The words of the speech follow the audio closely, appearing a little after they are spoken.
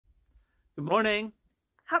Good morning.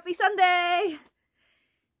 Happy Sunday!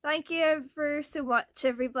 Thank you so much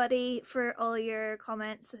everybody for all your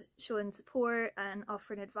comments showing support and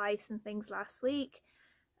offering advice and things last week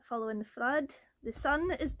following the flood. The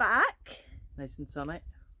sun is back. Nice and sunny.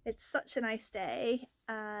 It's such a nice day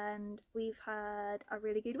and we've had a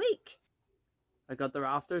really good week. I got the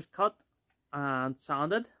rafters cut and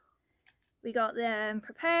sanded. We got them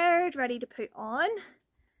prepared, ready to put on.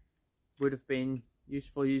 Would have been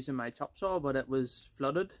useful using my chop saw, but it was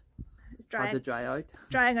flooded. It's had to dry out.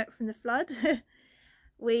 Drying out from the flood.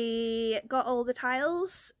 We got all the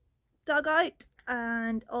tiles dug out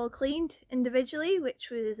and all cleaned individually, which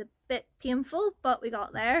was a bit painful, but we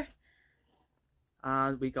got there.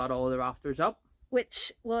 And we got all the rafters up,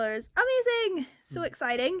 which was amazing. So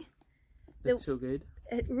exciting. Looks so good.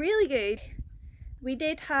 Really good. We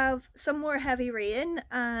did have some more heavy rain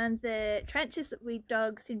and the trenches that we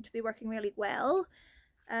dug seem to be working really well,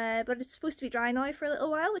 but it's supposed to be dry now for a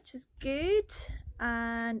little while, which is good.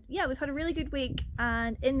 And yeah, we've had a really good week,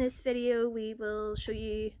 and in this video we will show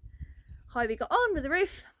you how we got on with the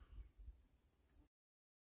roof.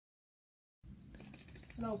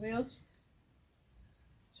 Hello viewers.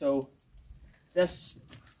 So this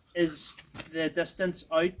is the distance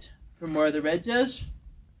out from where the ridge is,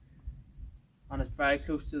 and it's very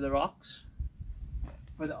close to the rocks.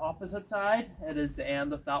 For the opposite side, it is the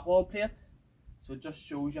end of that wall plate, so it just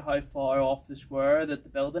shows you how far off the square that the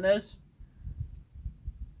building is.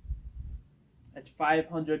 It's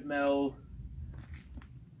 500 mil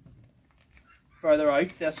further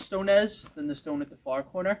out this stone is than the stone at the far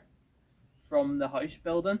corner from the house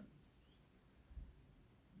building.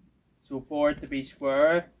 So for it to be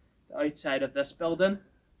square, the outside of this building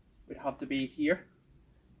would have to be here.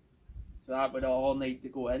 So that would all need to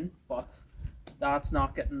go in, but that's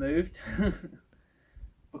not getting moved.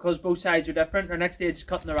 Because both sides are different, our next stage is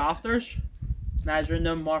cutting the rafters, measuring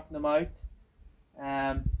them, marking them out.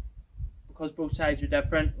 Because both sides are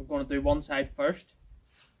different, we're going to do one side first,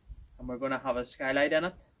 and we're going to have a skylight in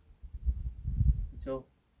it. So,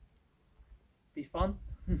 be fun.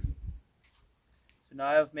 So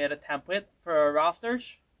now I've made a template for our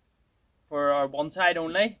rafters, for our one side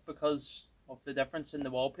only, because of the difference in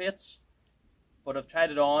the wall plates. But I've tried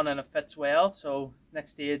it on and it fits well, so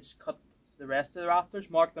next stage, cut the rest of the rafters,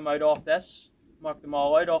 mark them out off this, mark them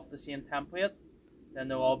all out off the same template, then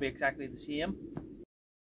they'll all be exactly the same.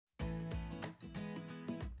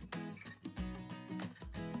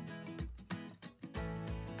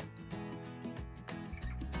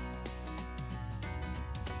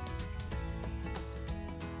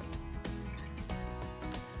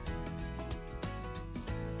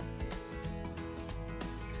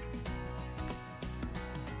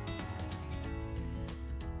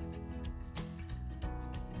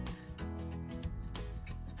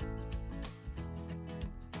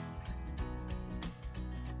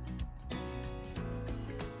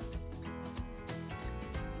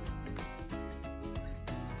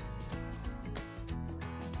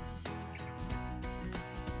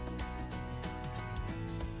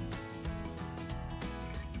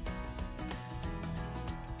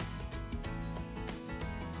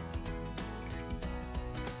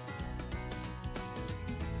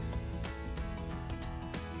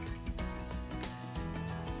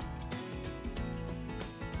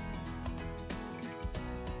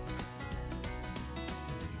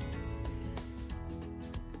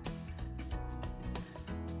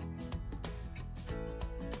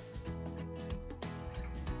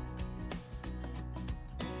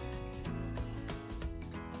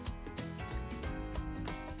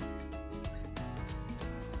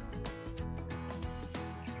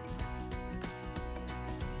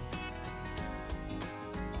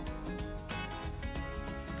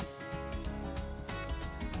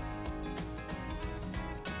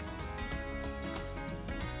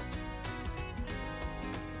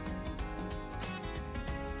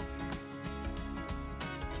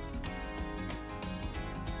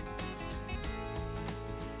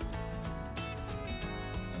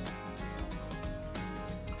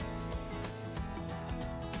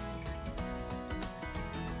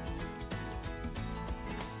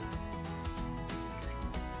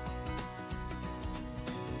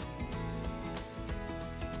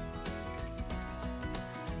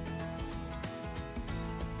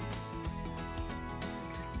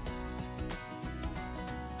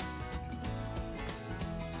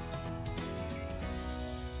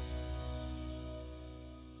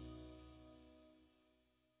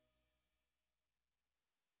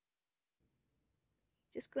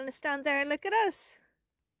 Just gonna stand there and look at us.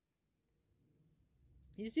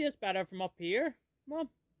 You see it's better from up here? Come on.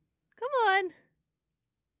 Come on.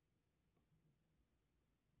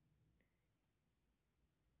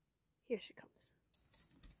 Here she comes.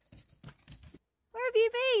 Where have you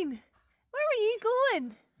been? Where were you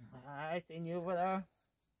going? I seen you over there.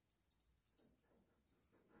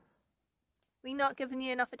 We not giving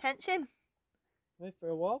you enough attention? Wait for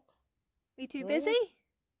a walk. We too Really? busy?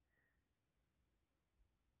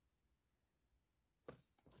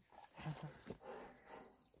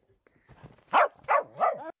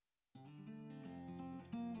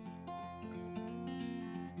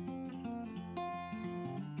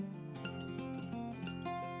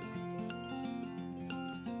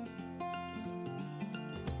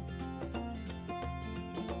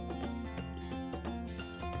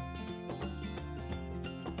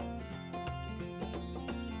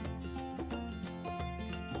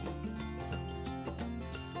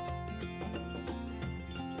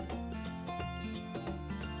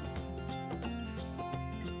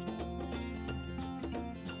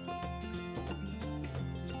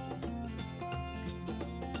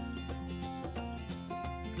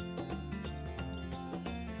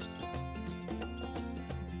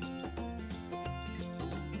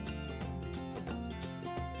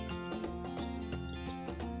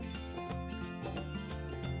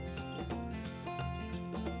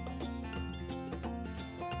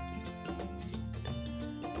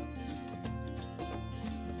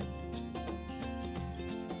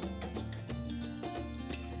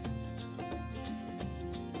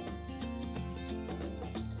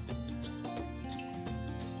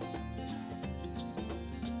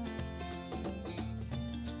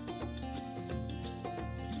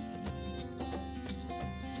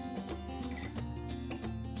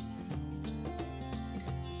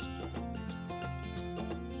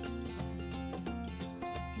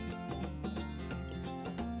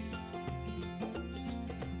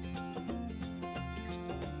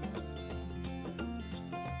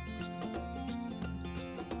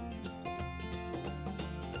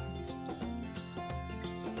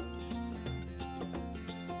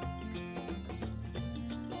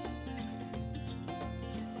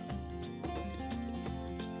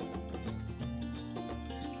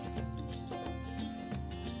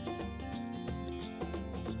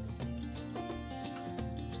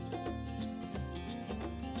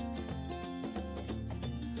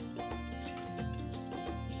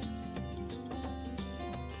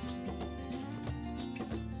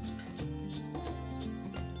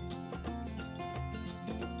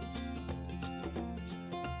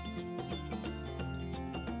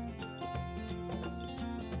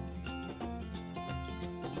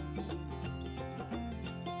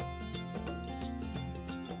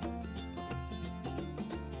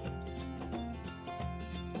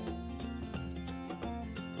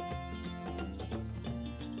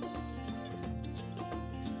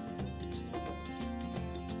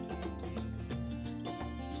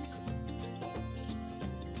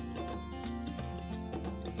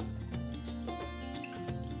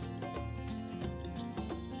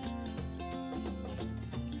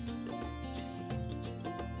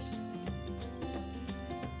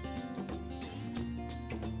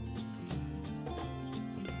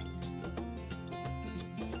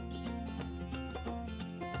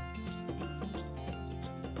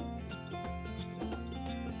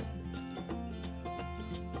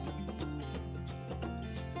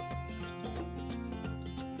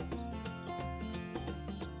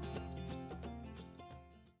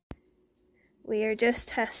 We are just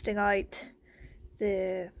testing out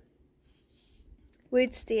the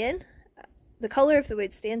wood stain, the colour of the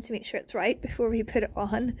wood stain, to make sure it's right before we put it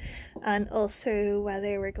on, and also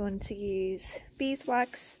whether we're going to use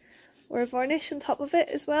beeswax or varnish on top of it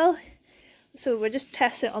as well. So we're just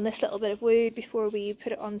testing it on this little bit of wood before we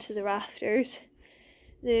put it onto the rafters.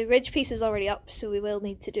 The ridge piece is already up, so we will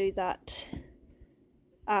need to do that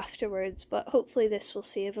afterwards, but hopefully this will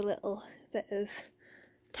save a little bit of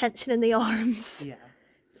tension in the arms. Yeah.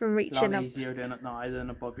 From reaching a lot up. easier doing it now than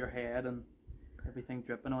above your head and everything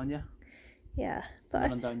dripping on you. Yeah, but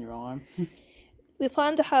running down your arm. we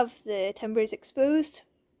plan to have the timbers exposed,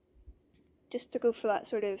 just to go for that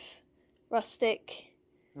sort of rustic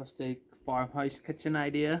farmhouse kitchen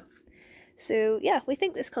idea. So yeah, we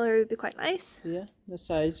think this colour would be quite nice. Yeah, this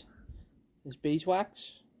side is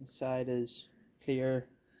beeswax, this side is clear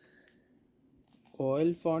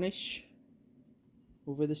oil varnish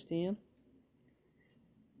over the stain.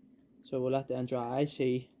 So we'll let them dry,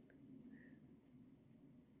 see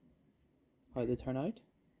how they turn out.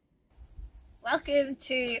 Welcome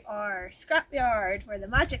to our scrapyard where the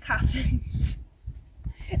magic happens.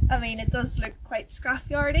 I mean, it does look quite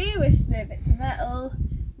scrapyardy with the bits of metal,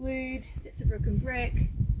 wood, bits of broken brick,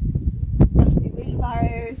 rusty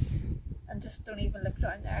wheelbarrows, and just don't even look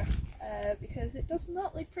down there because it does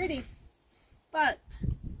not look pretty. but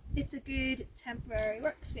it's a good temporary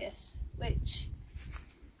workspace, which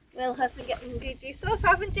Will has been getting good use of,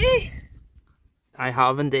 haven't you? I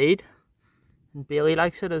have indeed. And Bailey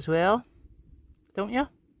likes it as well, don't you?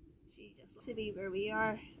 She just to be where we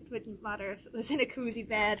are. It wouldn't matter if it was in a cosy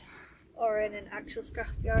bed or in an actual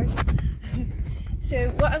scrapyard. So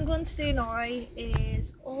what I'm going to do now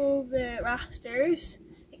is all the rafters,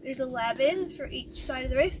 I think there's 11 for each side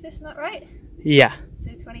of the roof, isn't that right? Yeah.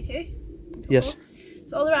 So 22? Yes.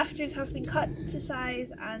 So all the rafters have been cut to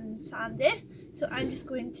size and sanded. So I'm just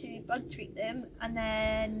going to bug treat them and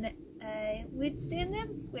then wood stain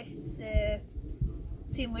them with the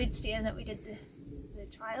same wood stain that we did the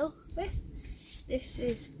trial with. This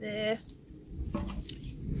is the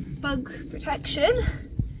bug protection,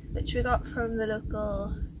 which we got from the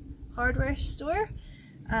local hardware store,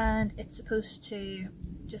 and it's supposed to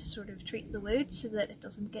just sort of treat the wood so that it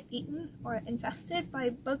doesn't get eaten or infested by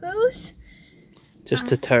buggos. Just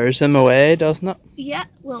deters them away, doesn't it? Yeah,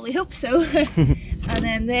 well we hope so. And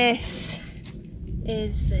then this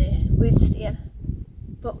is the wood stain,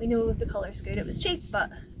 but we know the colour's good. It was cheap, but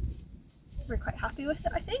we're quite happy with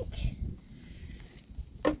it, I think.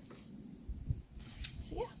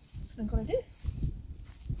 So yeah, that's what I'm going to do.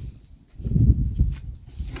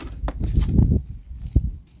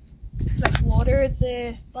 It's like water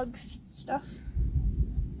the bugs stuff.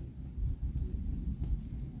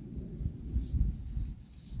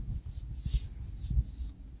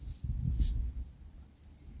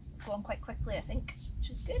 Going quite quickly, I think,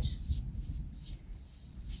 which is good.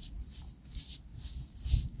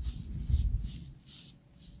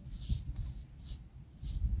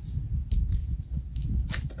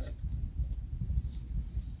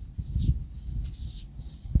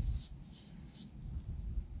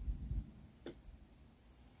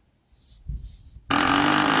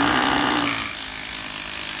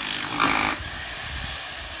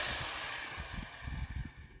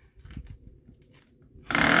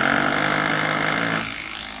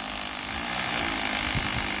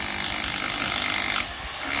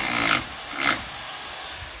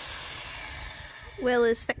 Will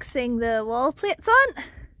is fixing the wall plates on.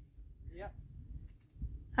 Yep.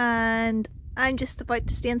 And I'm just about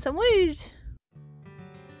to stain some wood.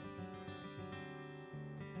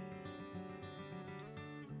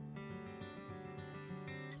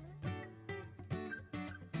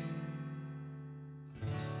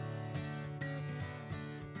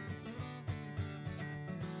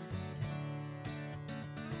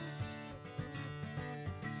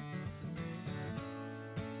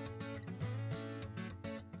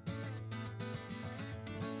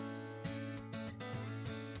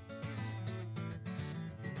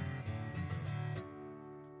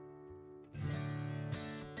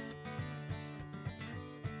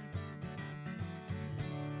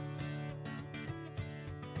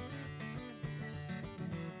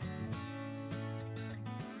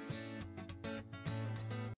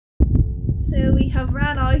 So we have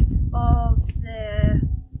ran out of the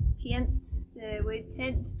paint, the wood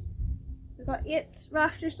tint. We got 8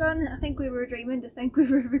 rafters done. I think we were dreaming to think we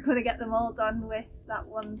were going to get them all done with that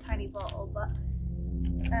one tiny bottle, but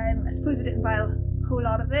I suppose we didn't buy a whole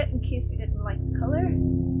lot of it in case we didn't like the colour.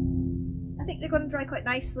 I think they're going to dry quite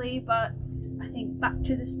nicely, but I think back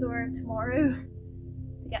to the store tomorrow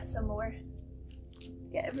to get some more, to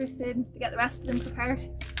get everything, to get the rest of them prepared.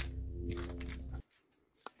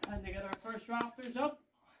 Time to get our first rafters up.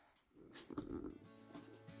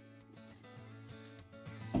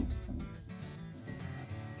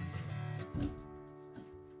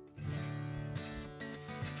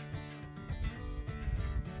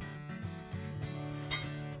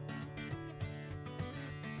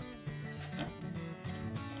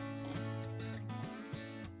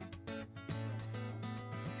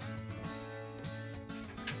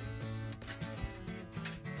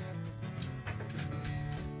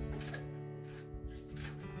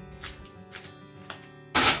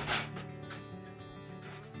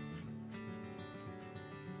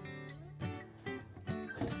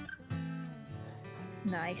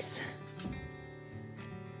 Nice.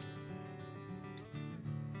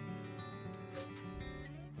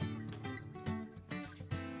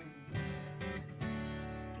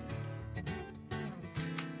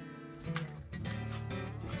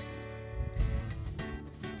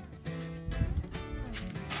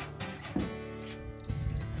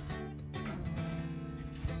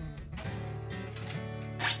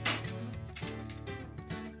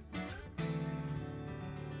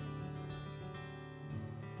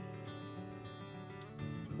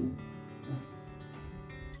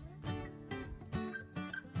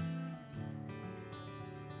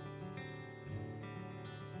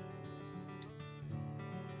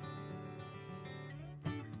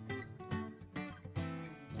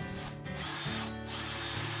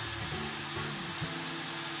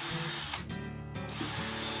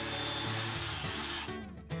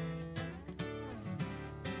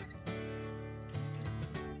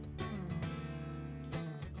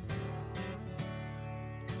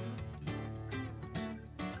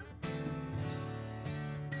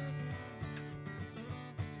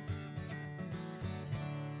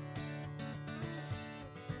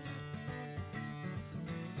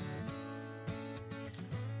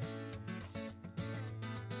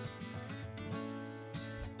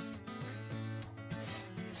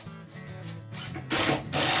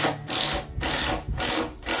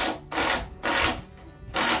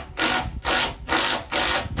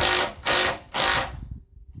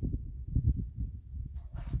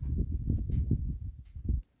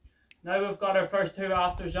 Now we've got our first two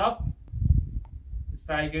rafters up. It's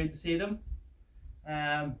very good to see them.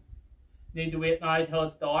 Need to wait now till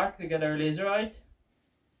it's dark to get our laser out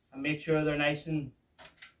and make sure they're nice and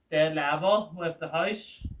dead level with the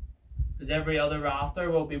house, because every other rafter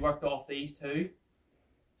will be worked off these two.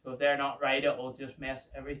 So if they're not right, it will just mess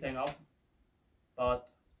everything up. But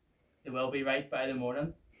they will be right by the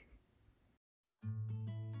morning.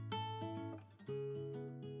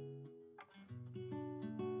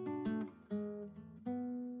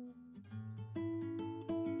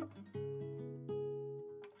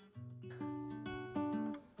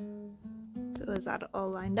 So is that all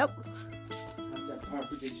lined up? That's it,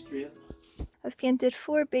 perfectly straight. I've painted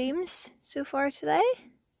 4 beams so far today.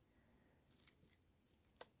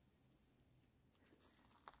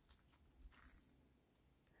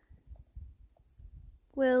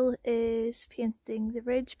 Will is painting the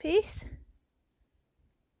ridge piece.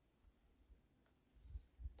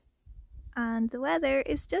 And the weather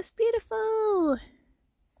is just beautiful.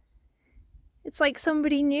 It's like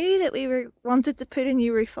somebody knew that we wanted to put a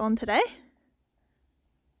new roof on today.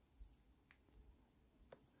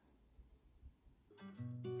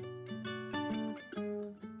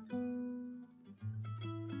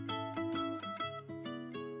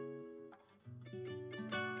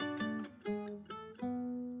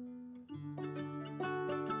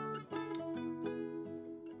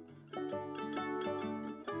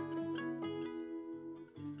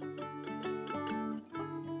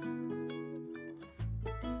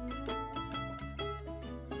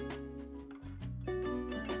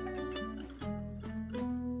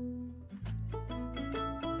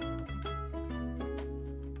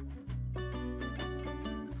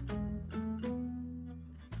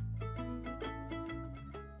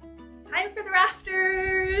 Time for the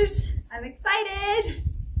rafters! I'm excited!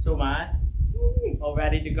 So am I. All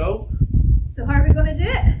ready to go. So how are we going to do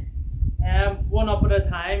it? One up at a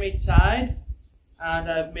time each side,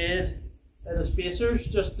 and I've made little spacers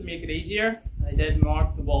just to make it easier. I did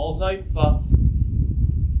mark the walls out, but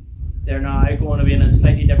they're now going to be in a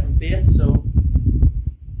slightly different place. So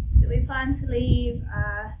We plan to leave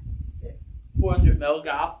a 400mm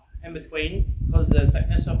gap in between because of the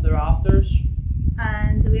thickness of the rafters.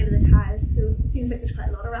 and the weight of the tiles, so it seems like there's quite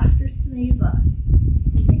a lot of rafters to me, but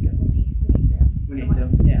I think it will need, we need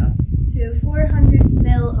them. Yeah. So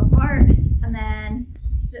 400mm apart, and then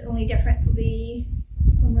the only difference will be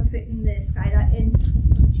when we're putting the skylight in. It's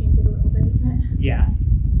going to change it a little bit, isn't it? Yeah.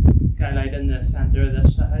 Skylight in the centre of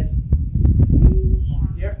this side.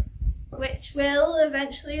 Here. Which will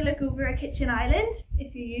eventually look over a kitchen island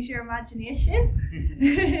if you use your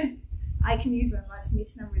imagination. I can use my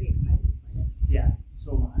imagination, I'm really excited about it. Yeah,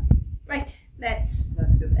 so am I. Right, let's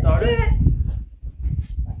get started. do it.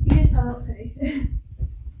 You just have it too.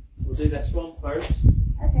 We'll do this one first.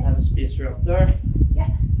 Okay. I have a spacer up there.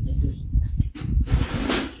 Yeah.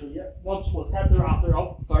 So yeah, once we'll set the rafter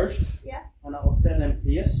up first. Yeah. And it will sit in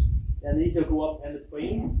place. Then these will go up in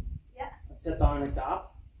between. Yeah. And sit down like that.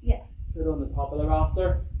 Yeah. Put it on the top of the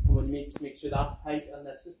rafter. And we'll make sure that's tight and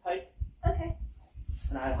this is tight. Okay.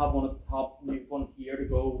 And I'll have one at the top, move one here to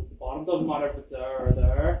go with the bottom. Doesn't matter if it's there or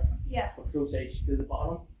there. Yeah. But close edge to the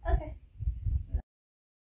bottom. Okay.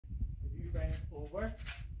 If you bring it over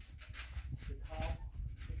the top,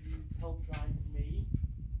 if you tilt round to me,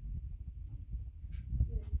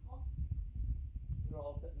 they're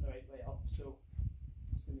all sitting the right way up, so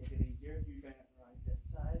just to make it easier, if you bring it around this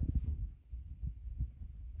side.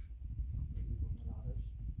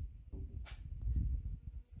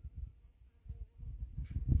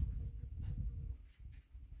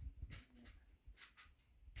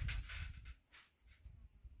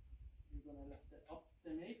 You're going to lift it up to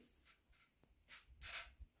me.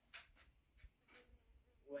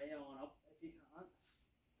 Way on up if you can.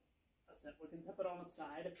 That's it. We can tip it on its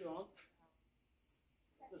side if you want.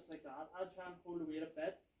 Just like that. I'll try and hold the weight a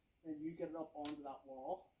bit, then you get it up onto that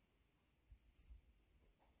wall.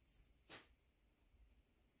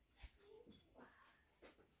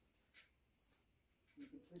 You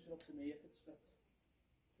can push it up to me if it's a bit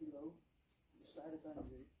too low. You slide it down the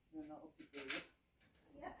root, and then that'll keep the weight.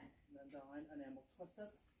 Yeah. And then down, and then we'll twist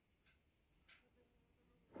it.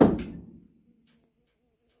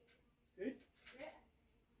 Good? Yeah.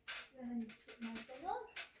 Then put my thing on.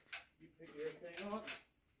 You put your thing on.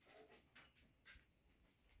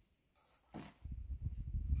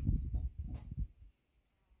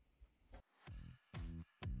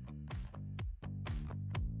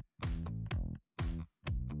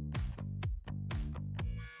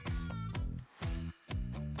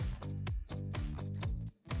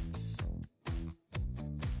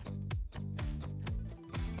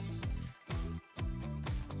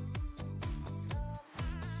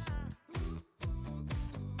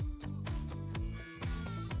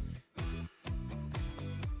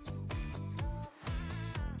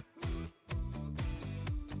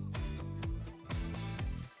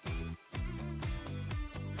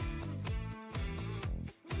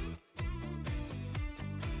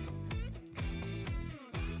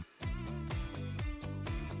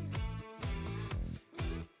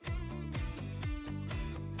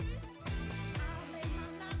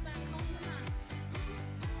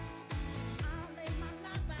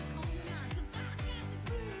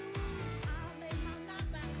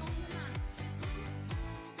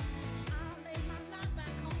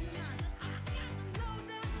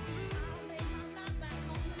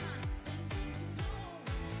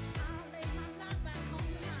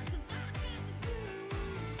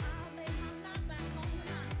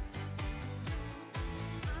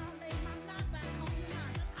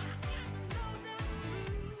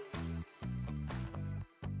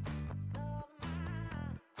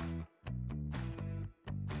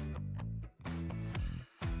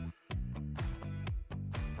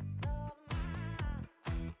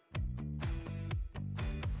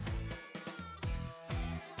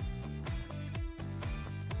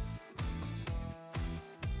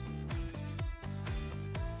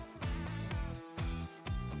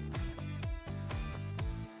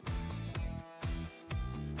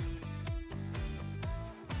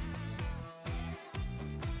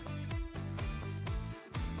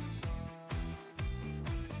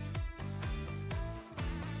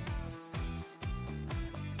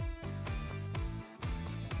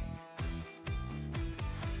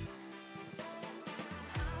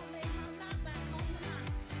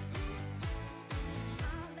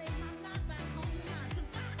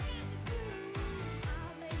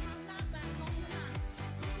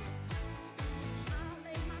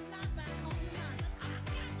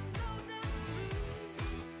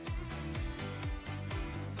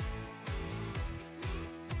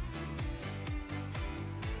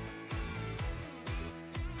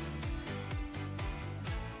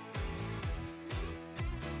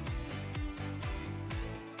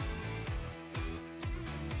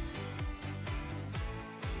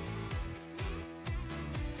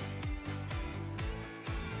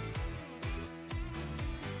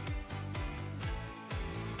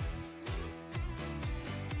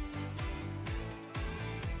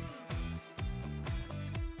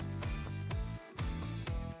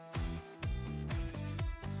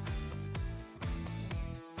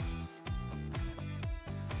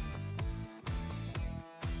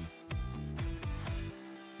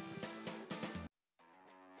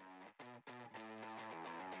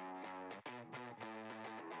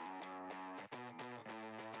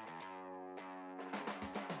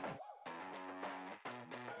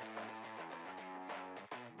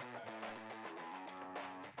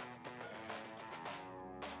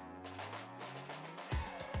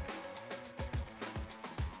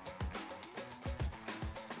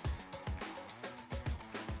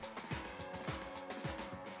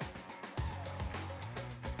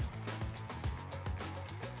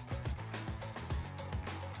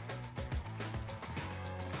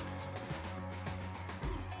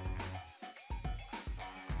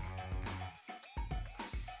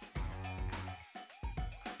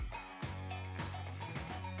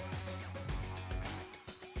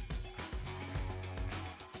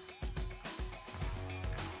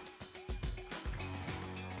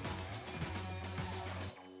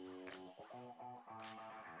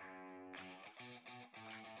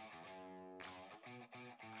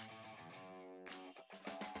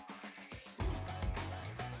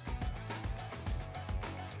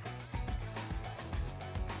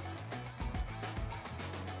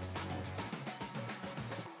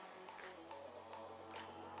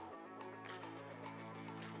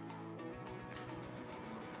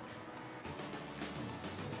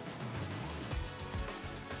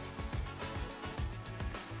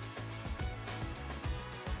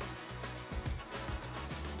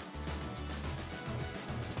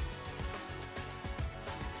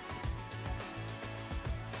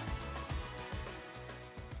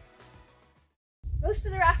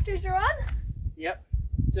 rafters are on? Yep,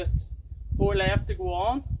 just 4 left to go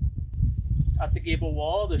on. At the gable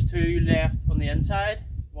wall, there's 2 left on the inside,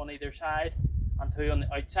 1 either side, and 2 on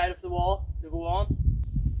the outside of the wall to go on.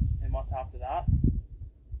 And what's after that?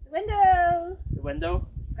 The window! The window.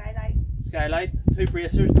 Skylight. Skylight, 2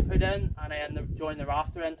 bracers to put in, and then join the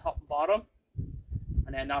rafter in top and bottom.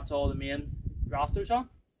 And then that's all the main rafters on.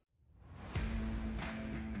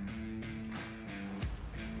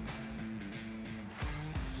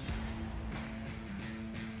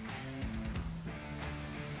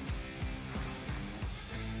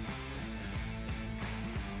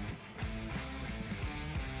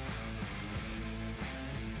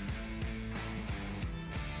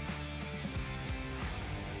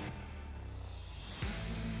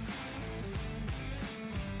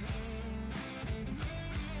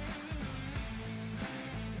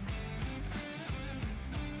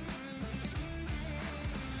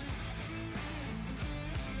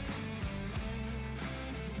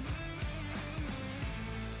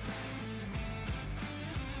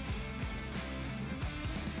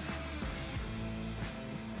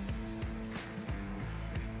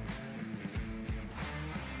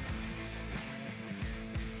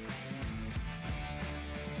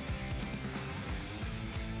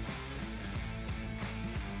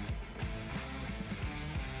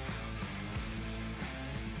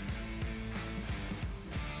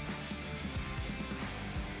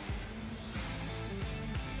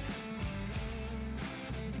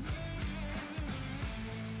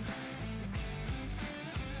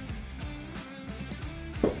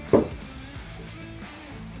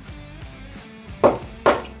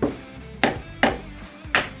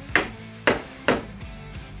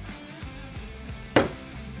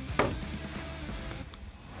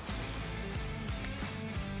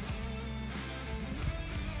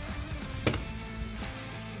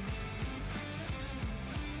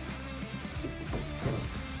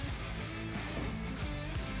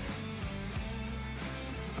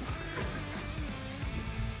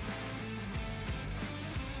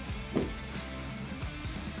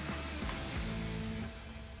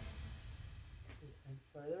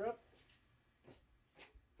 Further up.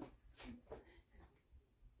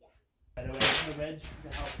 Right away from the ridge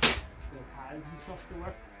to help the tiles and stuff to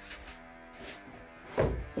work.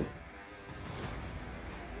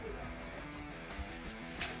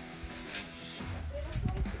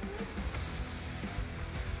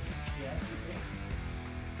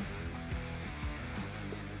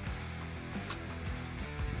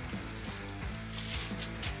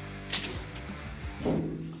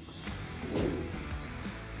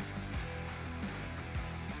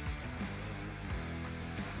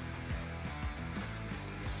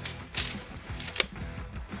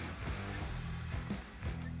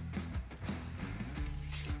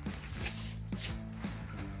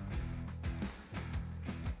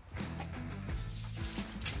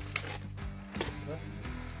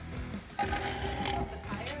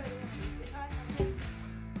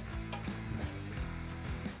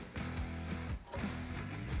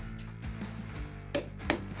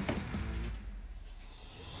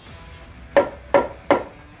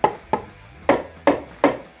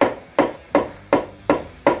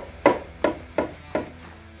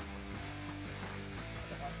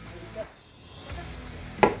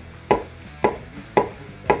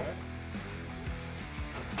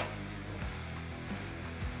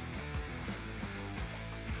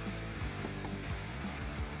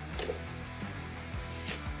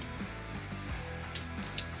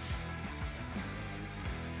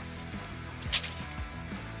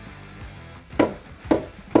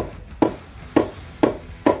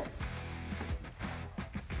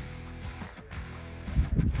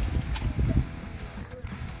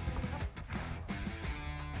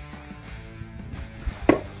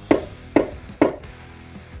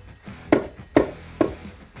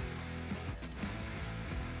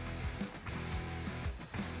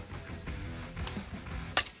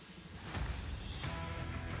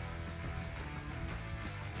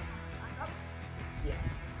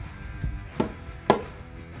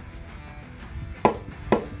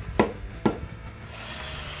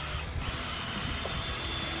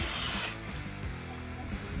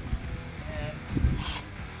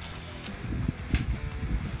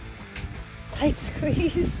 Tight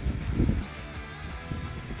squeeze.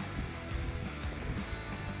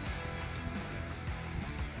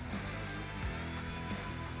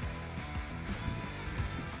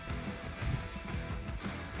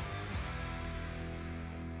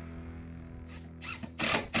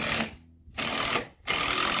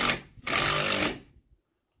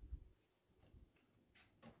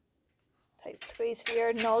 Tight squeeze for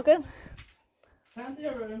your noggin. Plenty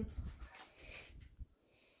of room.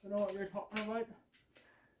 I know what you're talking about.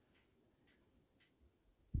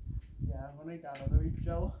 Yeah, I'm gonna need that other wee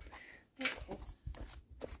Joe.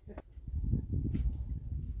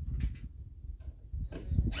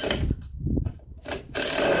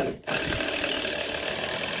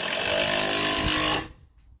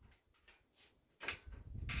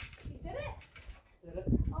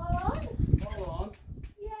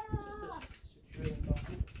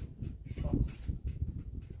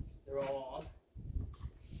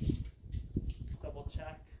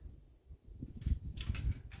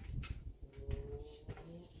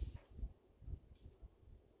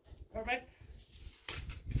 Perfect.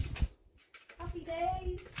 Happy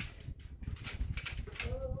days.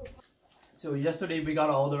 Oh. So yesterday we got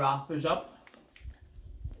all the rafters up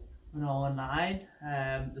and all in line.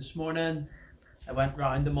 This morning I went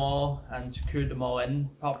round them all and secured them all in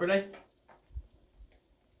properly.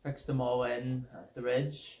 Fixed them all in at the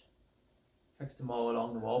ridge. Fixed them all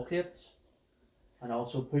along the wall plates. And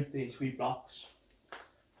also put these wee blocks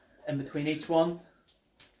in between each one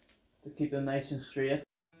to keep them nice and straight.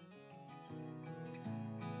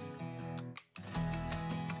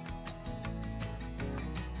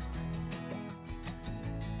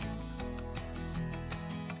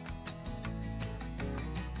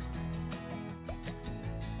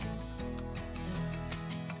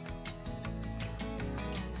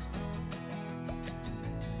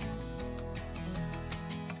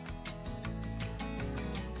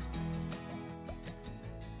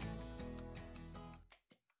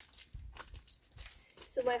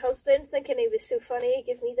 So my husband, thinking he was so funny,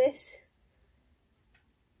 gave me this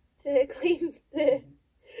to clean the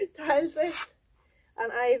tiles with,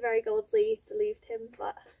 and I very gullibly believed him,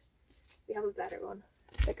 but we have a better one,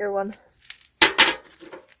 bigger one.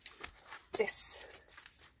 This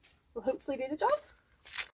will hopefully do the job.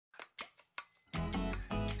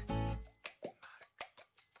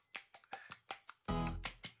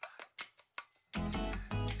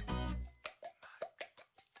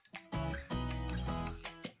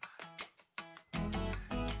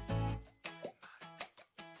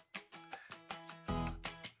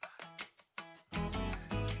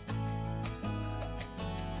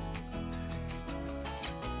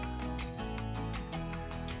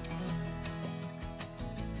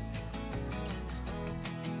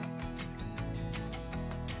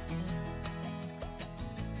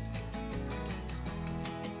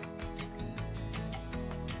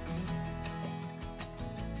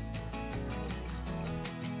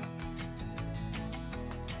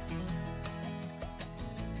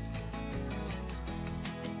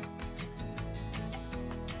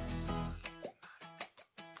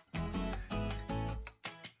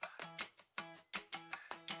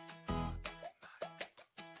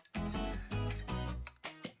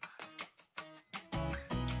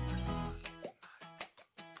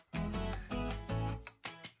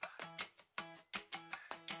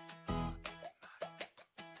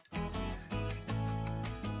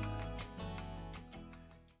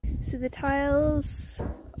 So the tiles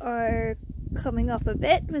are coming up a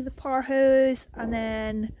bit with the power hose and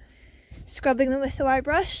then scrubbing them with the wire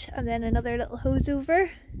brush and then another little hose over.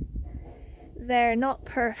 They're not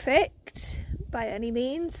perfect by any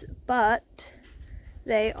means, but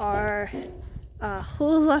they are a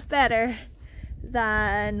whole lot better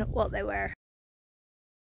than what they were.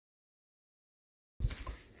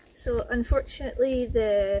 So unfortunately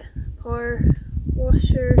the power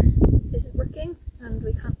washer isn't working and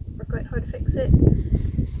we can't work out how to fix it,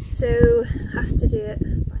 so I have to do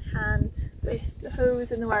it by hand with the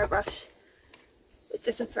hose and the wire brush, which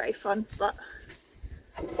isn't very fun, but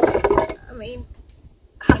I mean,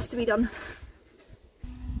 it has to be done.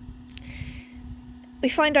 We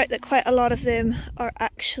find out that quite a lot of them are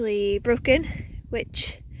actually broken,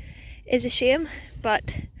 which is a shame,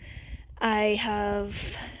 but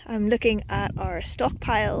I'm looking at our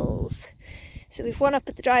stockpiles. So we've one up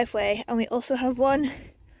at the driveway and we also have one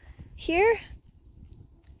here.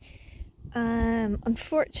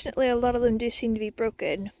 Unfortunately a lot of them do seem to be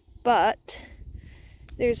broken, but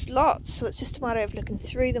there's lots, so it's just a matter of looking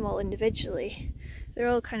through them all individually. They're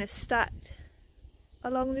all kind of stacked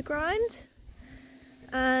along the ground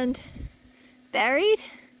and buried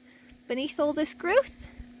beneath all this growth.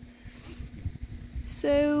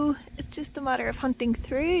 So it's just a matter of hunting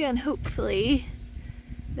through and hopefully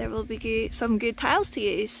there will be some good tiles to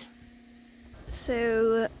use.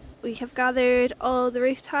 So we have gathered all the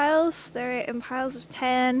roof tiles, they're in piles of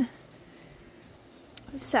 10.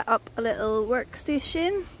 We've set up a little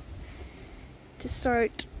workstation to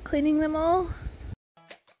start cleaning them all.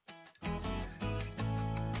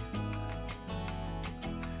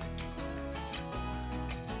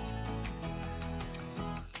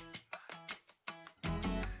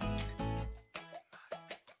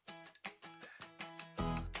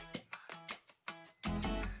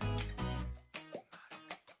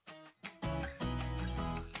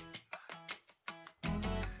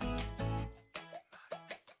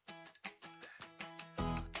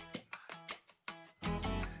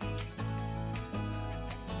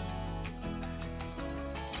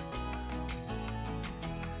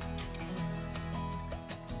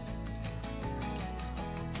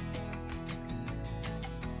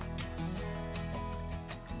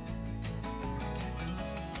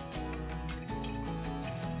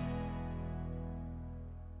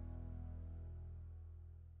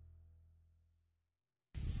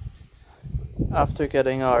 After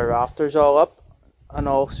getting our rafters all up and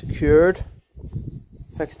all secured,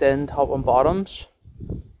 fixed in top and bottoms,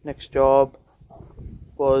 next job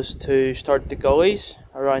was to start the gullies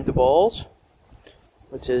around the walls,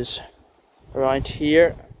 which is around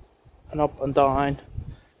here and up and down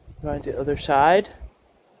around the other side.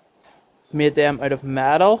 Made them out of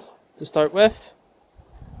metal to start with,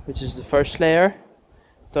 which is the first layer.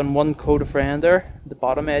 Done one coat of render, the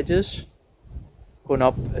bottom edges. Going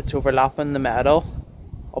up, it's overlapping the metal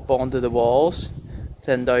up onto the walls,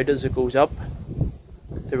 thinned out as it goes up.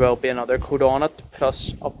 There will be another coat on it,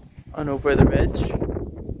 plus up and over the ridge.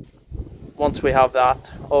 Once we have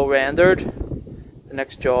that all rendered, the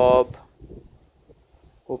next job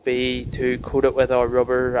will be to coat it with our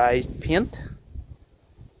rubberized paint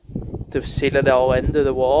to seal it all into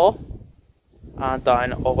the wall and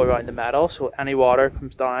down all around the metal, so any water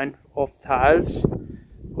comes down off the tiles,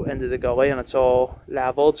 go into the gully, and it's all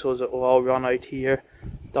levelled so it will all run out here,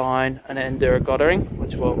 down and into our guttering,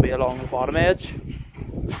 which will be along the bottom edge.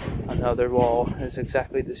 And the other wall is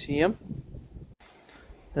exactly the same.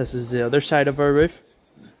 This is the other side of our roof.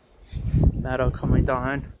 Metal coming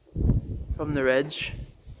down from the ridge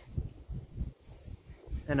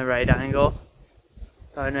in a right angle,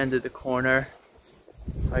 down into the corner,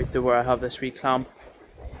 out to where I have this wee clamp,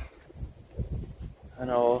 and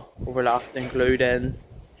all overlapped and glued in,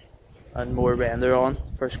 and more render on.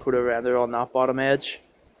 First coat of render on that bottom edge.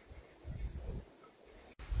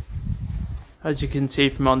 As you can see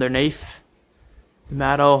from underneath, the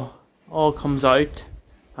metal all comes out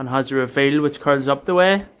and has a reveal which curls up the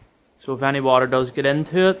way, so if any water does get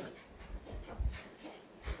into it,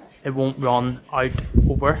 it won't run out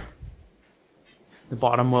over. The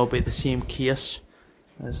bottom will be the same case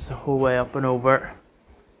as the whole way up and over,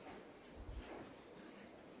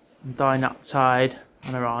 and down that side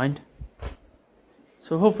and around.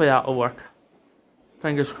 So hopefully that will work.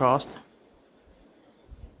 Fingers crossed.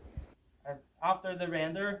 After the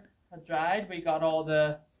render had dried, we got all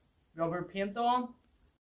the rubber paint on.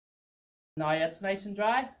 Now it's nice and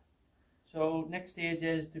dry. So next stage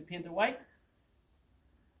is to paint it white.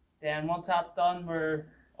 Then once that's done, we're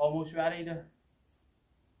almost ready to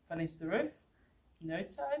finish the roof on the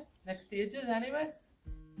outside. Next stages anyway.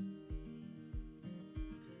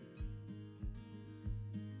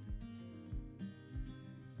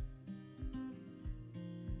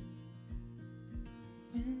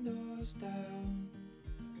 Windows down,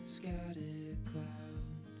 scattered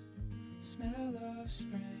clouds, smell of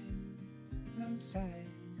spring outside,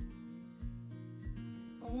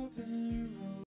 open road.